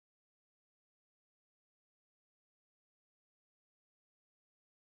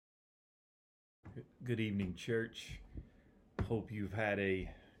Good evening, church. Hope you've had a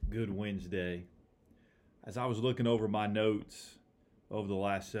good Wednesday. As I was looking over my notes over the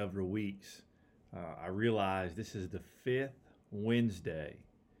last several weeks, I realized this is the fifth Wednesday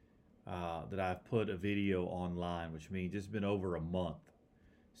that I've put a video online, which means it's been over a month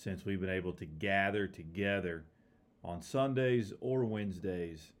since we've been able to gather together on Sundays or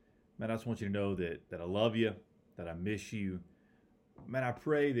Wednesdays. Man, I just want you to know that I love you, that I miss you. Man, I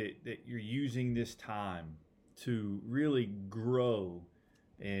pray that you're using this time to really grow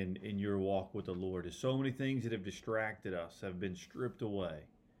in your walk with the Lord. There's so many things that have distracted us, have been stripped away.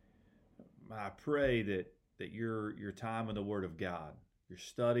 I pray that your time in the Word of God, you're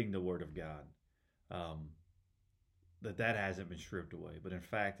studying the Word of God, that hasn't been stripped away, but in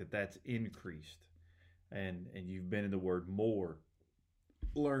fact that's increased, and you've been in the Word more,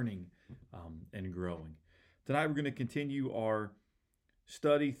 learning and growing. Tonight we're going to continue our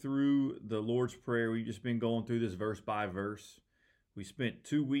study through the Lord's Prayer. We've just been going through this verse by verse. We spent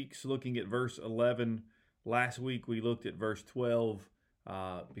 2 weeks looking at verse 11. Last week we looked at verse 12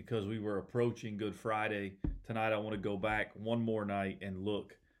 because we were approaching Good Friday. Tonight I want to go back one more night and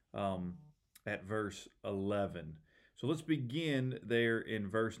look at verse 11. So let's begin there in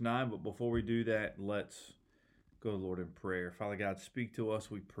verse 9. But before we do that, let's go to the Lord in prayer. Father God, speak to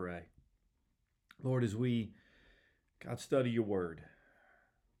us, we pray. Lord, as we, God, study your word,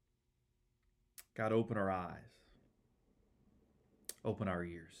 God, open our eyes, open our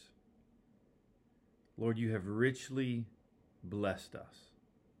ears. Lord, you have richly blessed us.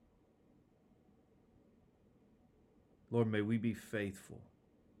 Lord, may we be faithful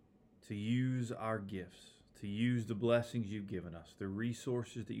to use our gifts, to use the blessings you've given us, the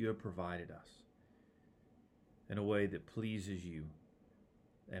resources that you have provided us in a way that pleases you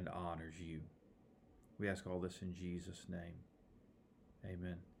and honors you. We ask all this in Jesus' name.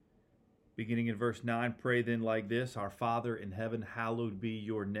 Amen. Beginning in verse 9, pray then like this: Our Father in heaven, hallowed be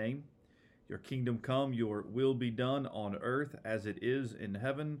your name. Your kingdom come, your will be done on earth as it is in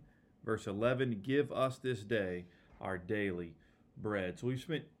heaven. Verse 11, give us this day our daily bread. So we've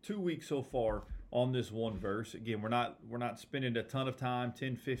spent 2 weeks so far on this one verse. Again, we're not spending a ton of time,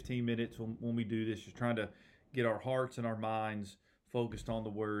 10, 15 minutes when we do this, just trying to get our hearts and our minds focused on the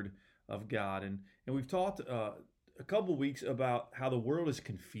Word of God. And we've talked a couple weeks about how the world is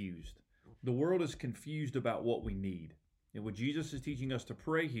confused. The world is confused about what we need. And what Jesus is teaching us to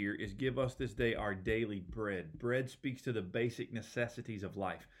pray here is give us this day our daily bread. Bread speaks to the basic necessities of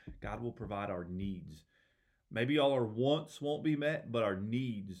life. God will provide our needs. Maybe all our wants won't be met, but our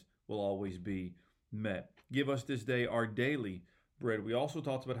needs will always be met. Give us this day our daily bread. We also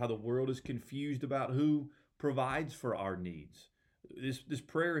talked about how the world is confused about who provides for our needs. This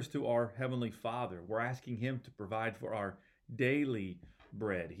prayer is to our Heavenly Father. We're asking Him to provide for our daily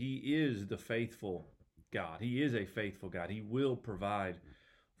bread. He is the faithful God. He is a faithful God. He will provide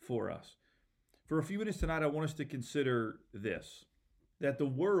for us. For a few minutes tonight, I want us to consider this, that the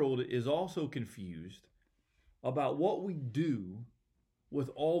world is also confused about what we do with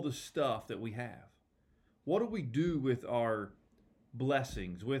all the stuff that we have. What do we do with our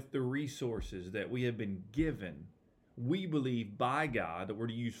blessings, with the resources that we have been given, we believe by God, that we're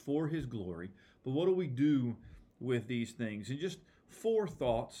to use for His glory? But what do we do with these things? And just 4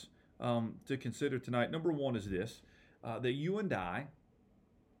 thoughts to consider tonight. Number 1 is this, that you and I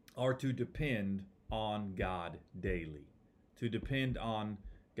are to depend on God daily. To depend on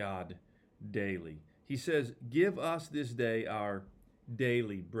God daily. He says, give us this day our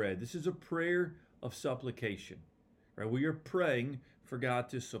daily bread. This is a prayer of supplication. Right? We are praying for God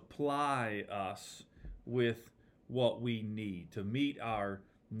to supply us with what we need, to meet our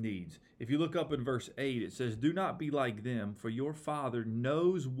needs. If you look up in verse 8, it says, do not be like them, for your Father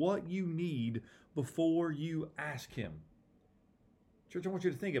knows what you need before you ask Him. Church, I want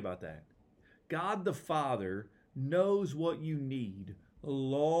you to think about that. God the Father knows what you need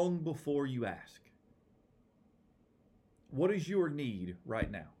long before you ask. What is your need right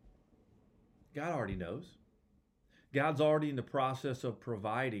now? God already knows. God's already in the process of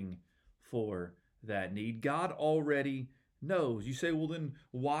providing for that need. God already knows. You say, well, then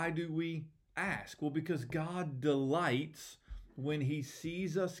why do we ask? Well, because God delights when He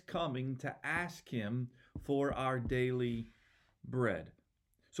sees us coming to ask Him for our daily bread.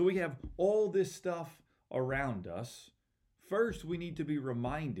 So we have all this stuff around us. First, we need to be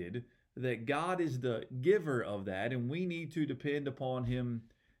reminded that God is the giver of that, and we need to depend upon Him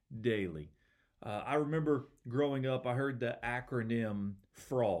daily. I remember growing up, I heard the acronym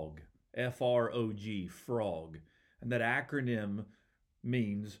FROG, F-R-O-G, FROG. And that acronym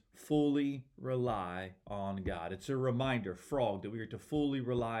means fully rely on God. It's a reminder, FROG, that we are to fully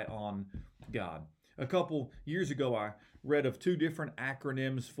rely on God. A couple years ago, I read of two different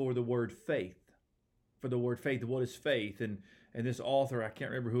acronyms for the word faith. For the word faith, what is faith? And this author, I can't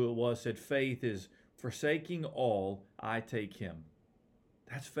remember who it was, said faith is forsaking all, I take him.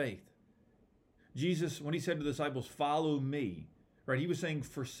 That's faith. Jesus, when he said to the disciples, follow me, right? He was saying,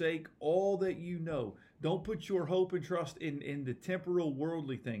 forsake all that you know. Don't put your hope and trust in the temporal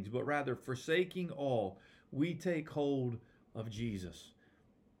worldly things, but rather forsaking all, we take hold of Jesus.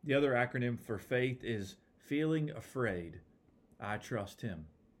 The other acronym for faith is feeling afraid, I trust him.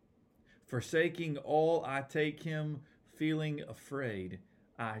 Forsaking all, I take him. Feeling afraid,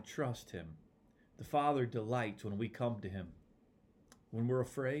 I trust him. The Father delights when we come to him. When we're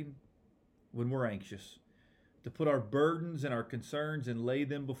afraid, when we're anxious, to put our burdens and our concerns and lay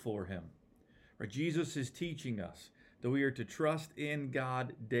them before him. Right? Jesus is teaching us that we are to trust in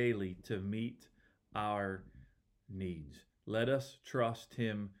God daily to meet our needs. Let us trust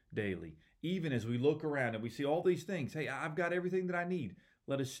him daily. Even as we look around and we see all these things, hey, I've got everything that I need.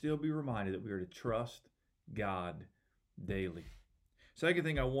 Let us still be reminded that we are to trust God daily. Second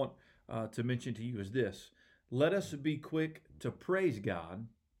thing I want to mention to you is this. Let us be quick to praise God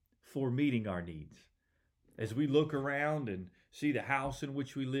for meeting our needs. As we look around and see the house in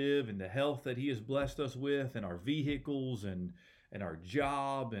which we live and the health that he has blessed us with and our vehicles and our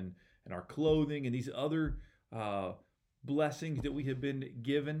job and our clothing and these other blessings that we have been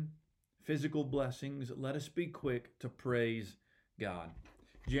given, physical blessings, let us be quick to praise God.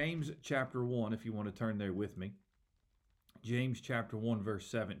 James chapter 1, if you want to turn there with me. James chapter 1, verse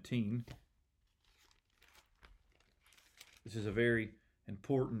 17. This is a very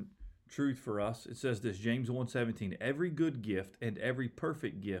important truth for us. It says this, James 1:17, every good gift and every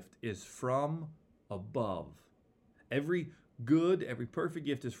perfect gift is from above. Every good, every perfect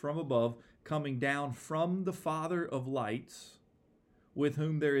gift is from above, coming down from the Father of lights, with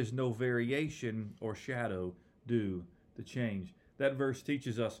whom there is no variation or shadow due to change. That verse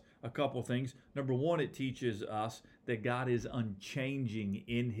teaches us a couple things. Number one, it teaches us that God is unchanging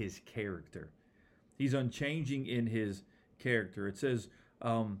in his character. He's unchanging in his character. It says,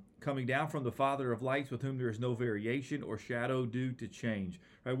 coming down from the Father of lights, with whom there is no variation or shadow due to change.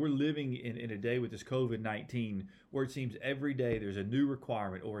 Right? We're living in a day with this COVID-19 where it seems every day there's a new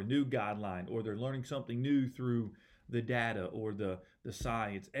requirement or a new guideline, or they're learning something new through the data or the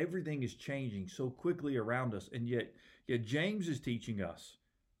science. Everything is changing so quickly around us, and yet James is teaching us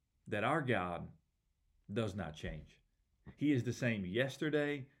that our God does not change. He is the same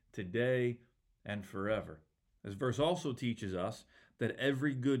yesterday, today, and forever. This verse also teaches us that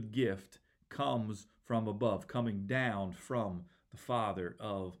every good gift comes from above, coming down from the Father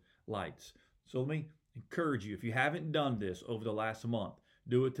of lights. So let me encourage you, if you haven't done this over the last month,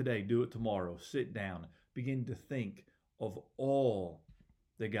 do it today, do it tomorrow. Sit down, begin to think of all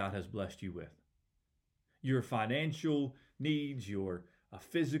that God has blessed you with. Your financial needs, your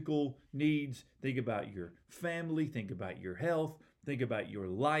physical needs. Think about your family, think about your health, think about your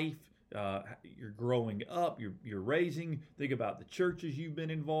life. You're growing up, you're raising. Think about the churches you've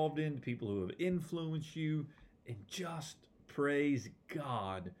been involved in, the people who have influenced you, and just praise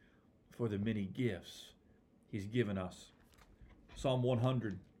God for the many gifts he's given us. Psalm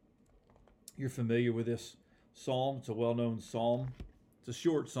 100. You're familiar with this psalm. It's a well-known psalm. It's a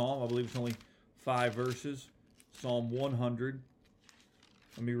short psalm. I believe it's only 5 verses. Psalm 100.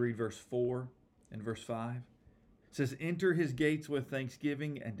 Let me read verse 4 and verse 5. It says, enter his gates with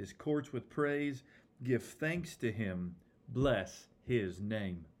thanksgiving and his courts with praise. Give thanks to him. Bless his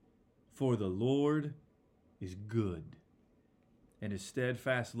name. For the Lord is good, and his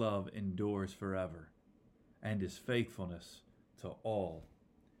steadfast love endures forever, and his faithfulness to all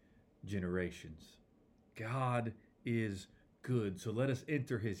generations. God is good. So let us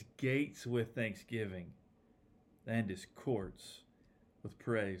enter his gates with thanksgiving and his courts with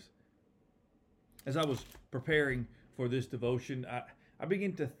praise. As I was preparing for this devotion, I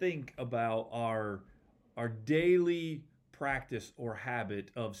began to think about our daily practice or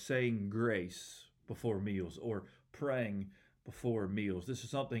habit of saying grace before meals or praying before meals. This is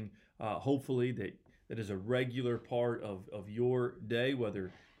something hopefully that is a regular part of your day,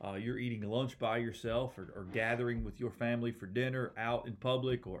 whether you're eating lunch by yourself or gathering with your family for dinner, out in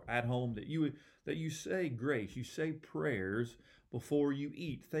public or at home, that you say grace, you say prayers before you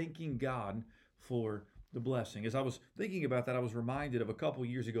eat, thanking God for the blessing. As I was thinking about that, I was reminded of a couple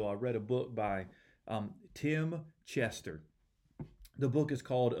years ago, I read a book by Tim Chester. The book is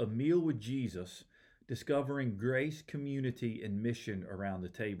called A Meal with Jesus, Discovering Grace, Community, and Mission Around the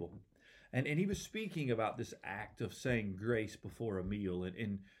Table. And he was speaking about this act of saying grace before a meal.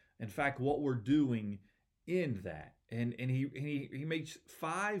 And in fact, what we're doing in that. And he makes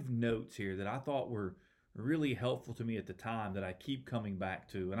 5 notes here that I thought were really helpful to me at the time that I keep coming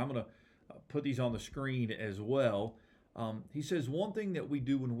back to. And I'm going to put these on the screen as well. He says one thing that we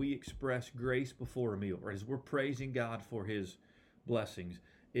do when we express grace before a meal, right, as we're praising God for His blessings,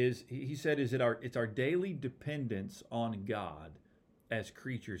 is he said is it's our daily dependence on God as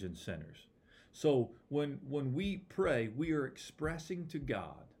creatures and sinners. So when we pray, we are expressing to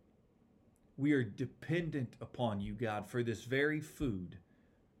God, we are dependent upon you, God, for this very food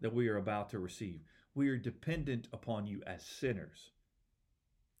that we are about to receive. We are dependent upon you as sinners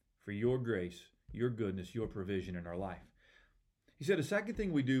for your grace, your goodness, your provision in our life. He said a second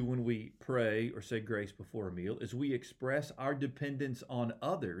thing we do when we pray or say grace before a meal is we express our dependence on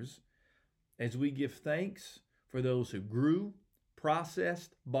others as we give thanks for those who grew,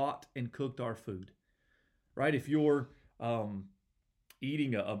 processed, bought, and cooked our food. Right? If you're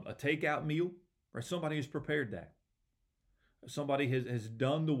eating a takeout meal, or somebody has prepared that. Somebody has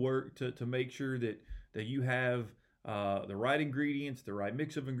done the work to make sure that you have the right ingredients, the right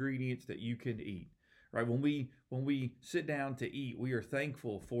mix of ingredients that you can eat. Right? When we sit down to eat, we are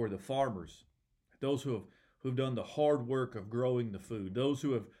thankful for the farmers, those who've done the hard work of growing the food, those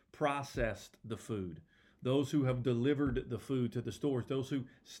who have processed the food, those who have delivered the food to the stores, those who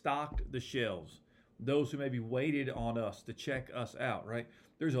stocked the shelves, those who maybe waited on us to check us out, right?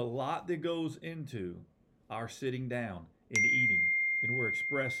 There's a lot that goes into our sitting down and eating, and we're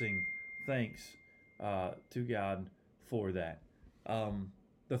expressing thanks to God for that.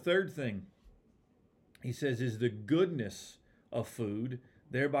 The third thing he says is the goodness of food,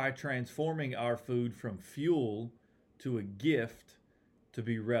 thereby transforming our food from fuel to a gift to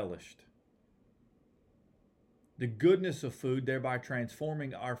be relished. The goodness of food, thereby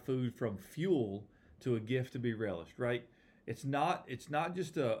transforming our food from fuel to a gift to be relished, right? It's not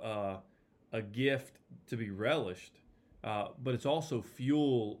just a gift to be relished, but it's also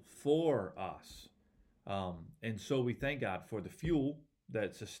fuel for us. And so we thank God for the fuel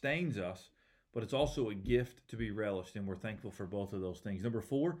that sustains us, but it's also a gift to be relished, and we're thankful for both of those things. Number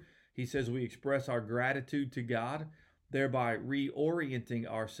 4, he says we express our gratitude to God, thereby reorienting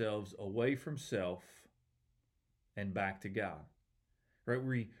ourselves away from self and back to God. Right?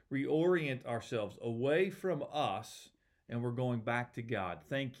 We reorient ourselves away from us, and we're going back to God,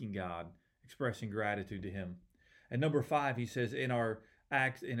 thanking God, expressing gratitude to Him. And number 5, he says in our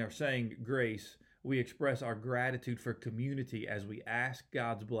saying grace, we express our gratitude for community as we ask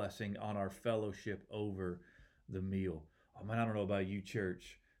God's blessing on our fellowship over the meal. Oh man, I don't know about you,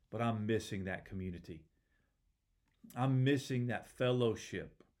 church, but I'm missing that community. I'm missing that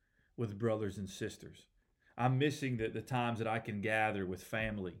fellowship with brothers and sisters. I'm missing the times that I can gather with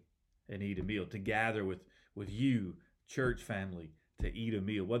family and eat a meal, to gather with you, church family, to eat a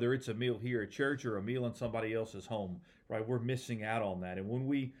meal, whether it's a meal here at church or a meal in somebody else's home, right? We're missing out on that. And when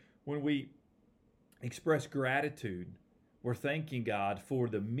we express gratitude, we're thanking God for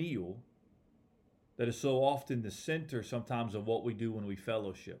the meal that is so often the center sometimes of what we do when we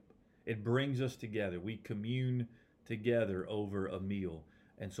fellowship. It brings us together. We commune together over a meal.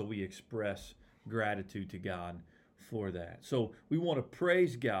 And so we express gratitude to God for that. So we want to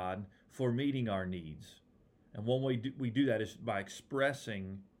praise God for meeting our needs. And one way we do that is by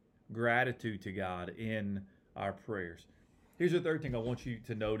expressing gratitude to God in our prayers. Here's the third thing I want you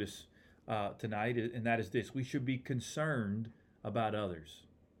to notice tonight, and that is this: we should be concerned about others.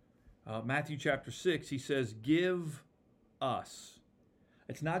 Matthew chapter 6, he says, give us.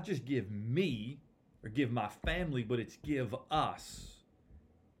 It's not just give me or give my family, but it's give us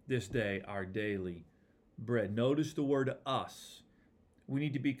this day our daily bread. Notice the word us. We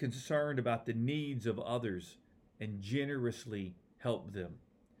need to be concerned about the needs of others and generously help them.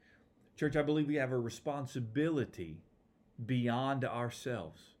 Church, I believe we have a responsibility beyond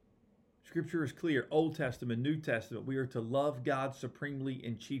ourselves. Scripture is clear, Old Testament, New Testament, we are to love God supremely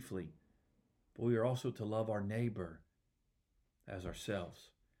and chiefly, but we are also to love our neighbor as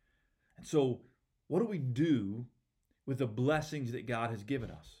ourselves. And so, what do we do with the blessings that God has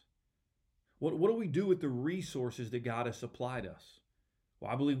given us? What do we do with the resources that God has supplied us?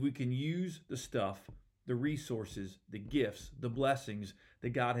 Well, I believe we can use the stuff, the resources, the gifts, the blessings that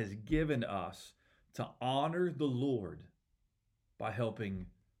God has given us to honor the Lord by helping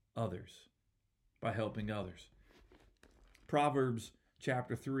others. Proverbs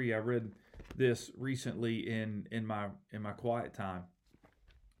chapter 3, I read this recently in my quiet time.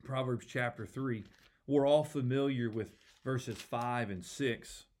 Proverbs chapter 3. We're all familiar with verses 5 and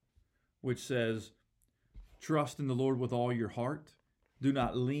 6, which says, trust in the Lord with all your heart. Do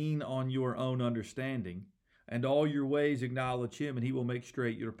not lean on your own understanding. And all your ways acknowledge Him, and He will make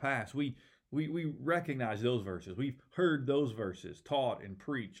straight your paths. We We recognize those verses. We've heard those verses taught and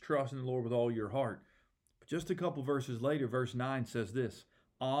preached. Trust in the Lord with all your heart. But just a couple verses later, verse 9 says this: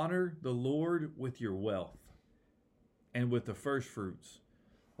 honor the Lord with your wealth and with the first fruits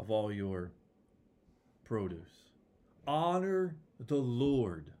of all your produce. Honor the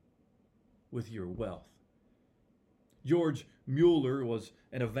Lord with your wealth. George Mueller was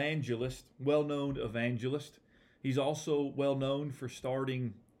an evangelist, well-known evangelist. He's also well known for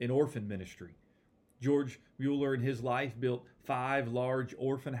starting an orphan ministry. George Mueller in his life built 5 large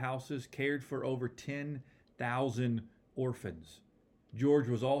orphan houses, cared for over 10,000 orphans. George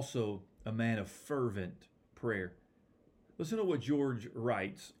was also a man of fervent prayer. Listen to what George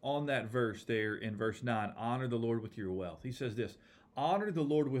writes on that verse there in verse 9, honor the Lord with your wealth. He says this: honor the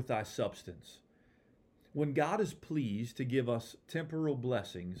Lord with thy substance. When God is pleased to give us temporal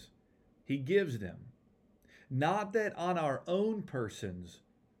blessings, he gives them, not that on our own persons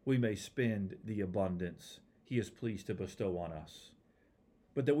we may spend the abundance he is pleased to bestow on us,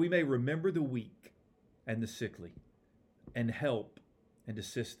 but that we may remember the weak and the sickly, and help and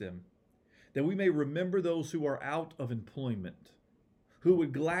assist them, that we may remember those who are out of employment, who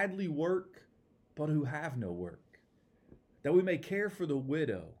would gladly work, but who have no work, that we may care for the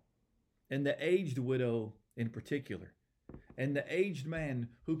widow, and the aged widow in particular, and the aged man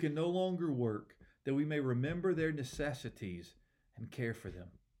who can no longer work, that we may remember their necessities and care for them.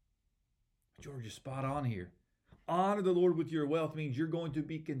 George is spot on here. Honor the Lord with your wealth means you're going to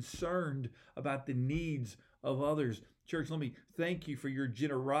be concerned about the needs of others. Church, let me thank you for your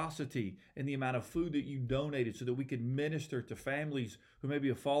generosity and the amount of food that you donated so that we could minister to families who maybe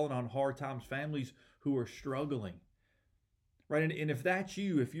have fallen on hard times, families who are struggling. Right? And if that's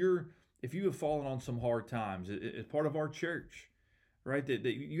you, if you have fallen on some hard times as part of our church, right, that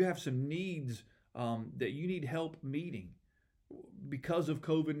you have some needs that you need help meeting because of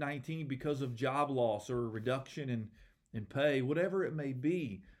COVID-19, because of job loss or reduction in pay, whatever it may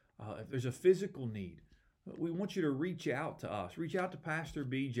be, if there's a physical need, we want you to reach out to us. Reach out to Pastor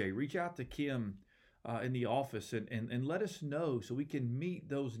BJ. Reach out to Kim in the office and let us know so we can meet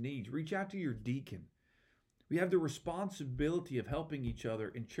those needs. Reach out to your deacon. We have the responsibility of helping each other.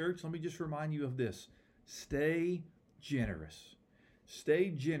 In church, let me just remind you of this. Stay generous. Stay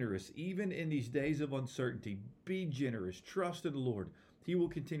generous, even in these days of uncertainty. Be generous. Trust in the Lord. He will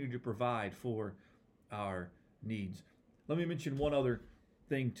continue to provide for our needs. Let me mention one other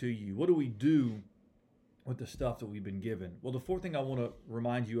thing to you. What do we do with the stuff that we've been given? Well, the fourth thing I want to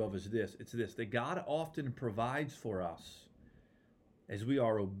remind you of is this. It's this, that God often provides for us as we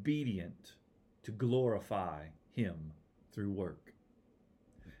are obedient to glorify him through work.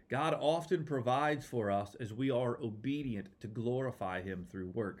 God often provides for us as we are obedient to glorify him through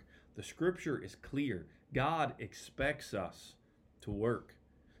work. The scripture is clear. God expects us to work.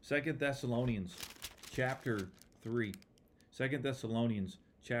 2 Thessalonians chapter 3. 2 Thessalonians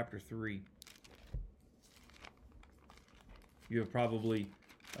chapter 3. You have probably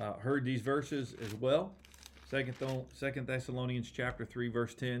heard these verses as well. 2 Thessalonians chapter 3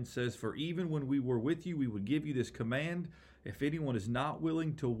 verse 10 says, for even when we were with you, we would give you this command, if anyone is not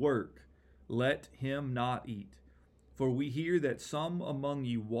willing to work, let him not eat. For we hear that some among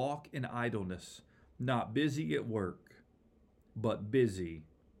you walk in idleness, not busy at work, but busy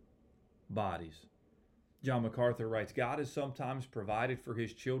bodies. John MacArthur writes, God has sometimes provided for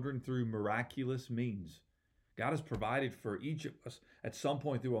his children through miraculous means. God has provided for each of us at some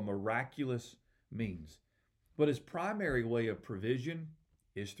point through a miraculous means. But his primary way of provision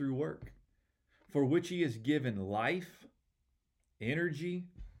is through work, for which he has given life, energy,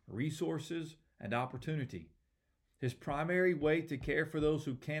 resources, and opportunity. His primary way to care for those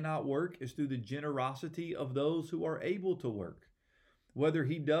who cannot work is through the generosity of those who are able to work. Whether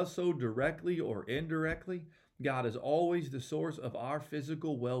he does so directly or indirectly, God is always the source of our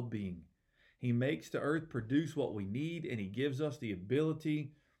physical well-being. He makes the earth produce what we need, and he gives us the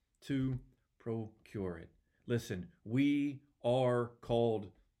ability to procure it. Listen, we are called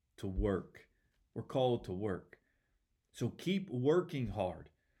to work. We're called to work. So keep working hard.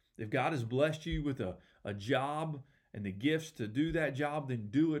 If God has blessed you with a job and the gifts to do that job, then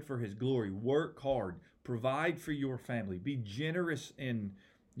do it for his glory. Work hard. Provide for your family. Be generous in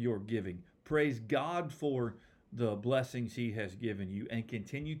your giving. Praise God for the blessings he has given you and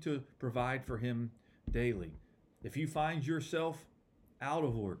continue to provide for him daily. If you find yourself out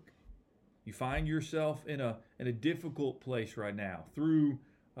of work, you find yourself in a difficult place right now through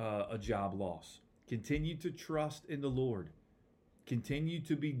a job loss, continue to trust in the Lord. Continue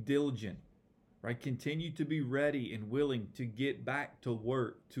to be diligent, right? Continue to be ready and willing to get back to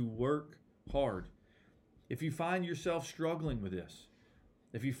work hard. If you find yourself struggling with this,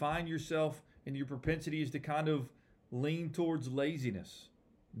 If you find yourself and your propensity is to kind of lean towards laziness,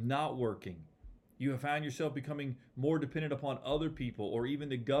 not working, you have found yourself becoming more dependent upon other people or even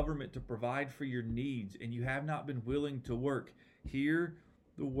the government to provide for your needs, and you have not been willing to work, hear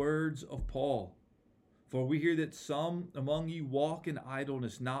the words of Paul. For we hear that some among you walk in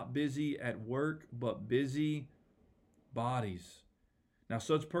idleness, not busy at work, but busy bodies. Now,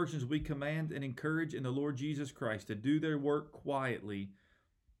 such persons we command and encourage in the Lord Jesus Christ to do their work quietly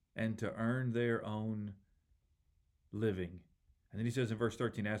and to earn their own living. And then he says in verse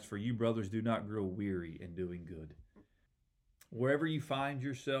 13, as for you, brothers, do not grow weary in doing good. Wherever you find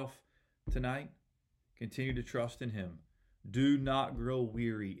yourself tonight, continue to trust in him. Do not grow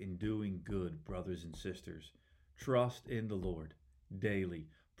weary in doing good, brothers and sisters. Trust in the Lord daily.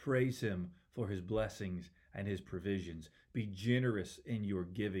 Praise him for his blessings and his provisions. Be generous in your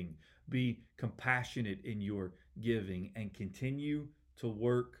giving. Be compassionate in your giving, and continue to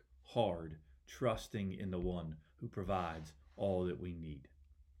work hard, trusting in the one who provides all that we need.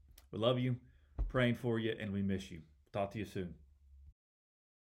 We love you, praying for you, and we miss you. Talk to you soon.